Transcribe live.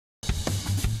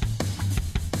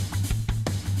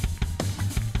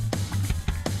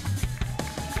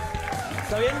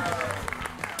¿está bien?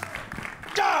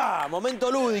 ¡Ya! Momento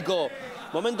lúdico,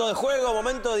 momento de juego,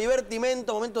 momento de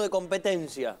divertimento, momento de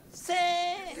competencia. Sí.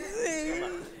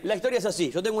 La historia es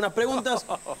así, yo tengo unas preguntas,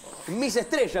 mis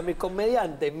estrellas, mis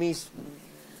comediantes, mis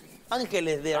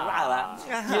ángeles de Rada,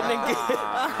 tienen que...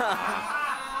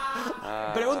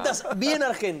 Preguntas bien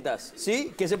argentas,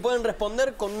 ¿sí? Que se pueden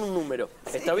responder con un número,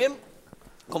 ¿está bien?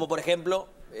 Como por ejemplo...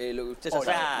 lo que usted ya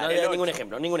sabe. No hay ningún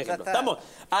ejemplo, ¿Estamos?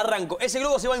 Arranco. Ese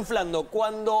globo se va inflando.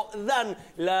 Cuando dan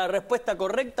la respuesta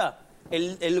correcta,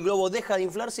 el globo deja de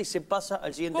inflarse y se pasa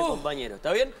al siguiente compañero.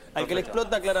 ¿Está bien? Al que le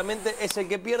explota claramente es el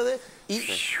que pierde y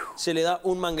se le da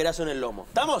un manguerazo en el lomo.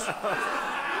 ¿Estamos?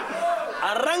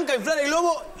 Arranca a inflar el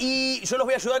globo y yo los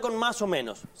voy a ayudar con más o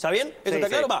menos. ¿Está bien? ¿Eso está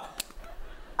claro? Va.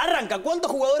 Arranca. ¿Cuántos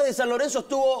jugadores de San Lorenzo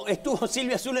estuvo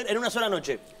Silvia Zuller en una sola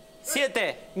noche?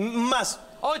 7. Más.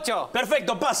 8.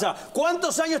 Perfecto, pasa.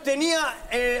 ¿Cuántos años tenía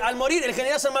al morir el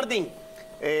general San Martín?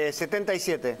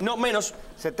 77. No, menos.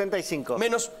 75.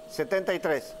 Menos.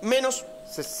 73. Menos.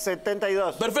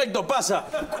 72. Perfecto, pasa.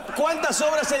 ¿Cuántas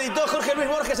obras editó Jorge Luis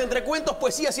Borges entre cuentos,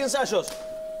 poesías y ensayos?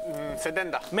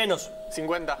 70. Menos.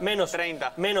 50. Menos.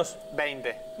 30. Menos.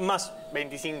 20. Más.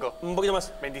 25. Un poquito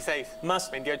más. 26. Más.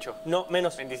 28. No,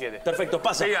 menos. 27. Perfecto,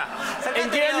 pasa. Siga.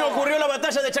 ¿En qué año ocurrió la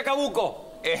batalla de Chacabuco?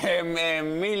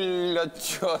 En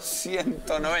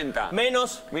 1890.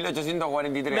 Menos.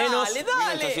 1843. Menos. Dale,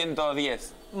 dale.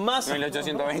 1810. Más.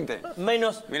 1820.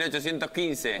 Menos.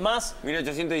 1815. Más.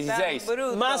 1816.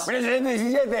 Más.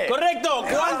 1817. Correcto.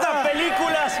 ¿Cuántas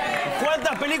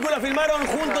películas filmaron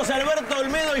juntos Alberto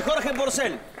Olmedo y Jorge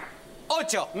Porcel?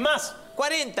 8. Más.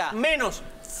 40. Menos.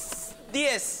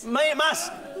 10.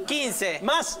 Más. 15.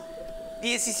 Más.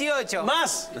 18.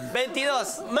 Más.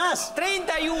 22. Más.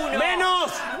 31.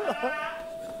 Menos.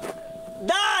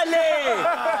 ¡Dale!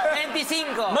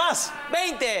 25. Más.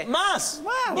 20. Más.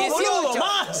 18. Boludo,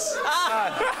 más.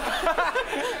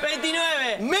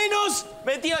 29. Menos.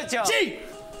 28. Sí.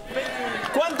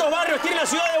 ¿Cuántos barrios tiene la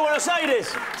ciudad de Buenos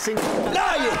Aires? 5.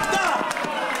 ¡Ahí está!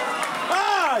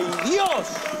 ¡Ay, Dios!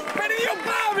 ¡Perdió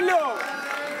Pablo!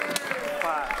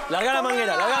 Larga la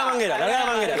manguera, larga la manguera, larga la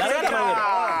manguera, larga la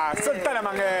manguera. ¡Suelta la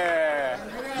manguera!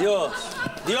 Dios,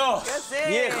 Dios, ¿Qué haces?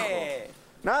 viejo.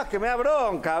 No, es que me da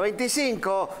bronca.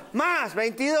 25. Más.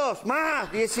 22.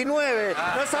 Más. 19.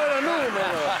 No sabe los números.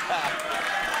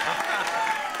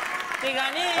 ¡Te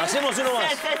gané! Hacemos uno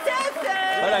más.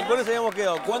 Ahora, ¿cuáles habíamos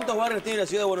quedado? ¿Cuántos barrios tiene la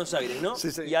ciudad de Buenos Aires, no?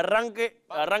 Sí, sí. Y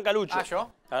arranca Lucho. ¿Ah,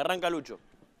 yo? Arranca Lucho.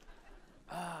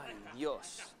 Ay,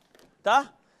 Dios.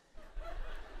 ¿Está?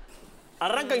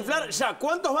 Arranca a inflar ya.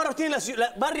 ¿Cuántos barrios tiene la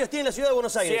ciudad de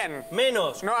Buenos Aires? 100.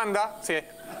 Menos. No anda, sí.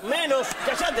 Menos.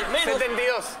 Callate. Menos.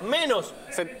 72. Menos.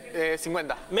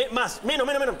 50. Más. Menos,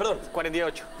 perdón.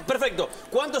 48. Perfecto.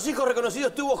 ¿Cuántos hijos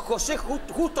reconocidos tuvo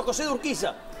Justo José de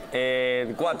Urquiza?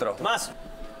 4. Más.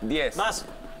 10. Más.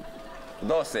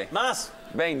 12. Más.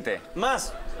 20.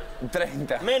 Más.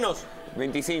 30. Menos.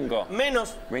 25.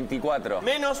 Menos. 24.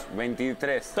 Menos.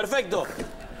 23. Perfecto.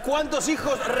 ¿Cuántos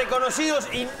hijos reconocidos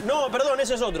y... No, perdón,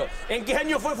 ese es otro. ¿En qué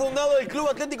año fue fundado el Club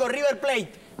Atlético River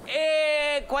Plate?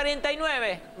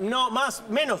 49. No, más.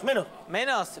 Menos. Menos.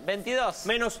 22.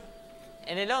 Menos.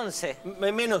 En el 11.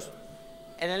 Menos.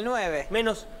 En el 9.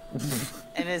 Menos.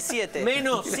 En el 7.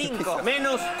 Menos. 5.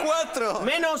 Menos. 4.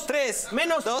 Menos. 3.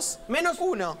 Menos. 2. Menos.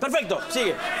 1. Perfecto,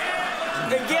 sigue.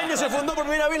 ¿En qué año se fundó por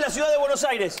primera vez la ciudad de Buenos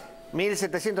Aires?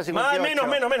 1758.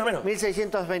 Menos.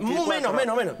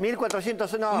 1624. Menos.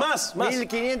 1400. No. Más.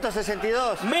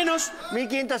 1562. Menos.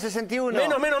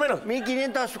 1561. Menos.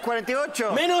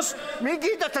 1548. Menos.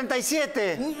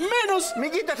 1537. Menos.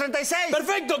 1536.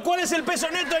 Perfecto. ¿Cuál es el peso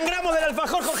neto en gramos del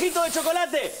alfajor Jorgito de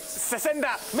chocolate?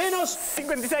 60. Menos.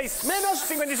 56. Menos.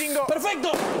 55.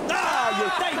 Perfecto. ¡Ay!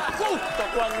 Está ahí justo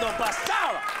cuando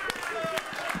pasaba.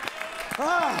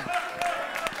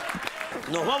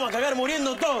 Nos vamos a cagar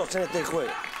muriendo todos en este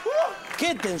juego.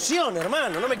 ¡Qué tensión,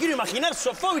 hermano! No me quiero imaginar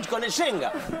Sofovich con el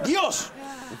Shenga. ¡Dios!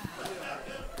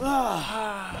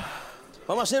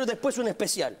 Vamos a hacer después un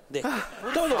especial de esto.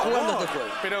 Todos jugando este juego.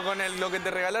 Pero con lo que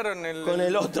te regalaron Con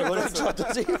el otro, con el choto,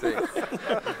 sí.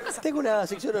 Tengo una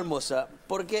sección hermosa,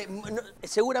 porque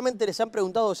seguramente les han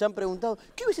preguntado o se han preguntado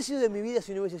 ¿qué hubiese sido de mi vida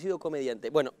si no hubiese sido comediante?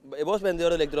 Bueno, vos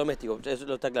vendedor de electrodomésticos,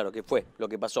 eso está claro, que fue lo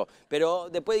que pasó. Pero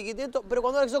después dijiste esto, pero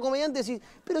cuando ahora sos comediante decís,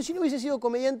 pero si no hubiese sido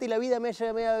comediante y la vida me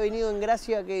haya venido en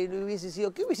gracia que no hubiese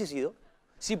sido, ¿qué hubiese sido?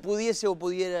 Si pudiese o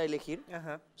pudiera elegir.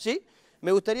 Ajá. ¿Sí?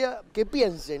 Me gustaría que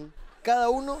piensen cada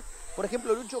uno. Por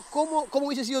ejemplo, Lucho, ¿cómo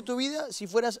hubiese sido tu vida si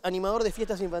fueras animador de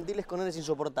fiestas infantiles con nenes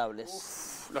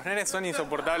insoportables? Los nenes son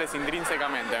insoportables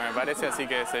intrínsecamente, me parece, así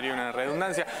que sería una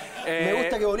redundancia. Me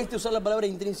gusta que volviste a usar la palabra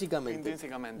intrínsecamente.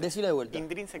 Intrínsecamente. Decila de vuelta.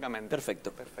 Intrínsecamente.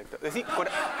 Perfecto. Perfecto. Decí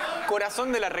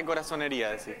corazón de la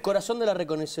recorazonería, decí. Corazón de la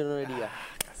recorazonería.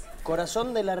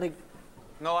 Corazón de la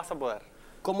No vas a poder.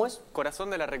 ¿Cómo es? Corazón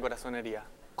de la recorazonería.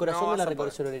 Corazón No de la vas a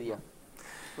poder. recorazonería.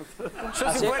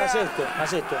 Yo si fuera...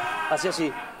 Haz esto,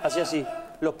 así así.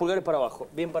 Los pulgares para abajo,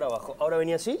 bien para abajo. Ahora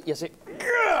venía así y hace...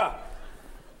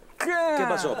 ¿Qué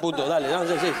pasó, puto? Dale, no,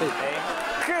 sí.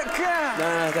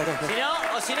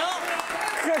 No, Si no...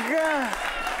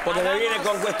 porque me viene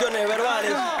con cuestiones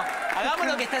verbales. No, hagamos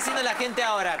lo que está haciendo la gente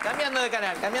ahora. Cambiando de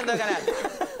canal.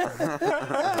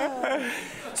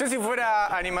 Yo si fuera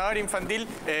animador infantil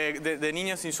de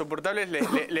niños insoportables,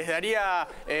 les daría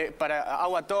para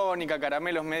agua tónica,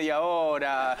 caramelos media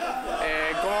hora,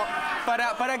 como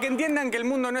para que entiendan que el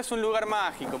mundo no es un lugar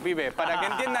mágico, pibe, para que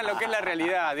entiendan lo que es la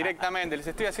realidad directamente. Les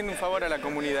estoy haciendo un favor a la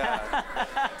comunidad.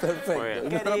 Perfecto.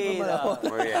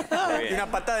 Muy bien. Y una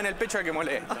patada en el pecho al que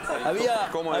molesta. Había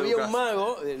educas? un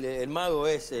mago, el mago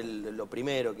es lo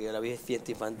primero que había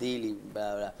fiesta infantil y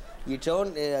bla, bla. Y el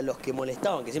chabón era los que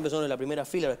molestaban, que siempre son en la primera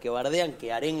fila, los que bardean,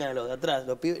 que arengan a los de atrás.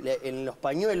 Los pibes, en los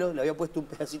pañuelos le había puesto un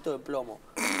pedacito de plomo.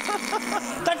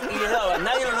 ¡Tac! Y les daba,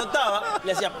 nadie lo notaba,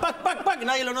 le hacía pac, pac, pac,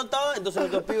 nadie lo notaba, entonces los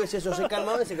otros pibes eso se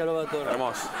calmaban y se calmaba todo.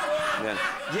 Hermoso. Bien.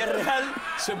 Y es real,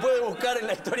 se puede buscar en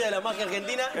la historia de la magia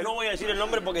argentina. No voy a decir el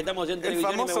nombre porque estamos en El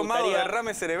televisión. famoso y me mago gustaría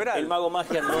derrame cerebral. El mago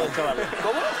magia no del chaval.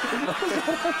 ¿Cómo?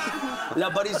 La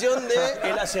aparición de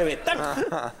el ACB.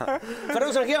 ¡Tac!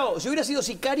 Fernando Sanjiao, si hubiera sido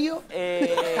sicario.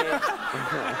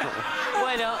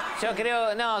 Bueno, yo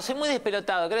creo... No, soy muy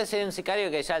despelotado. Creo que soy un sicario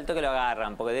que ya al toque lo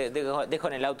agarran. Porque dejo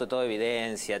en el auto toda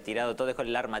evidencia, tirado todo. Dejo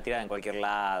el arma tirada en cualquier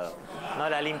lado. No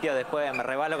la limpio después, me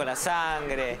rebalo con la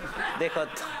sangre. Dejo...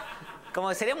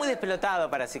 Como sería muy despelotado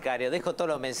para sicario. Dejo todos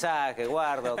los mensajes,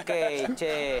 guardo, ok,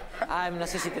 che. Ay, no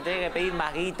sé si te tengo que pedir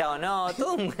más guita o no.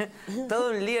 Todo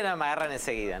un lío, no me agarran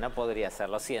enseguida. No podría ser,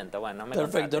 lo siento. Bueno, no me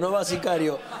Perfecto, contraten. no va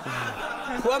sicario.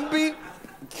 Juampi,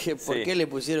 ¿por Sí. qué le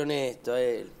pusieron esto a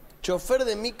él? Chofer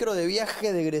de micro de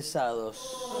viaje de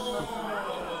egresados.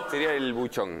 Sería el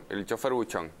buchón, el chofer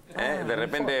buchón. De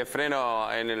repente freno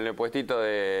en el puestito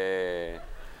de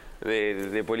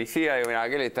policía y digo, mira, ¿a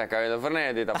qué le estás cabiendo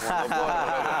Fernet? ¿Te estás fumando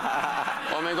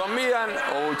porro? O me convidan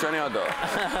o buchoneo todo.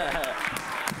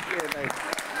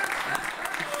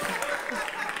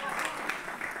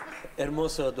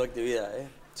 Hermoso tu actividad, ¿eh?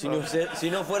 Si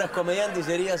no fueras comediante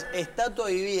serías estatua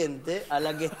viviente a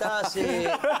la que está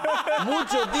hace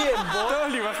mucho tiempo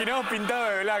Todos lo imaginamos pintado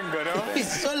de blanco, ¿no? y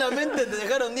solamente te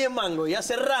dejaron 10 mangos y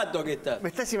hace rato que está. Me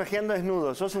estás imaginando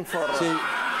desnudo, sos un forro. Sí,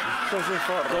 Sos un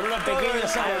forro. con una pequeña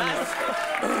sábana.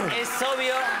 Además, es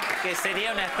obvio que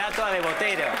sería una estatua de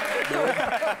botero.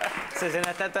 Es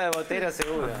una estatua de botero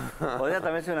seguro. Podría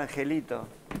también ser un angelito.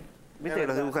 ¿Viste que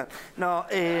los dibujan? No,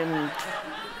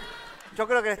 yo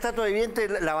creo que la estatua viviente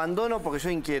la abandono porque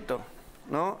soy inquieto,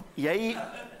 ¿no? Y de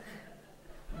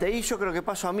ahí yo creo que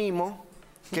paso a mimo,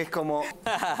 que es como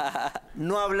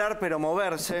no hablar pero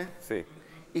moverse. Sí.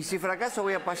 Y si fracaso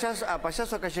voy a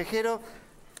payaso callejero,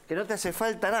 que no te hace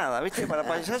falta nada, ¿viste? Para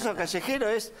payaso callejero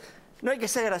no hay que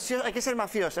ser gracioso, hay que ser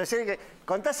mafioso. Es decir, que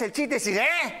contás el chiste y decís,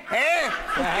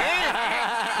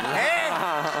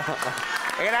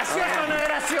 ¿Es gracioso o no es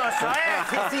gracioso,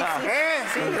 Sí,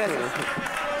 gracias.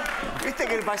 Viste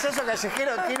que el payaso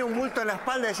callejero tiene un bulto en la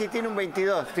espalda y tiene un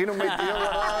 22. Tiene un 22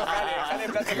 guardado.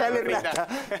 Dejale plata.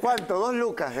 ¿Cuánto? 2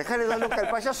 lucas. Dejale 2 lucas al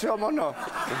payaso y vámonos.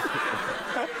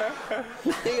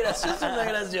 Es gracioso, no es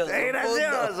gracioso. Es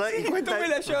gracioso. Y cuenta... Tomé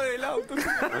la llave del auto.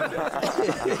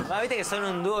 Ah, viste que son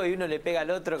un dúo y uno le pega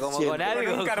al otro como Siempre. con algo,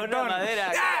 Con un con cartón. una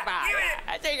madera.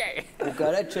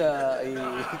 Cucaracha y...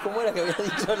 ¿Cómo era que había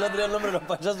dicho el otro día el nombre de los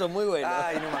payasos? Muy bueno.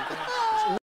 Ay, no me acuerdo.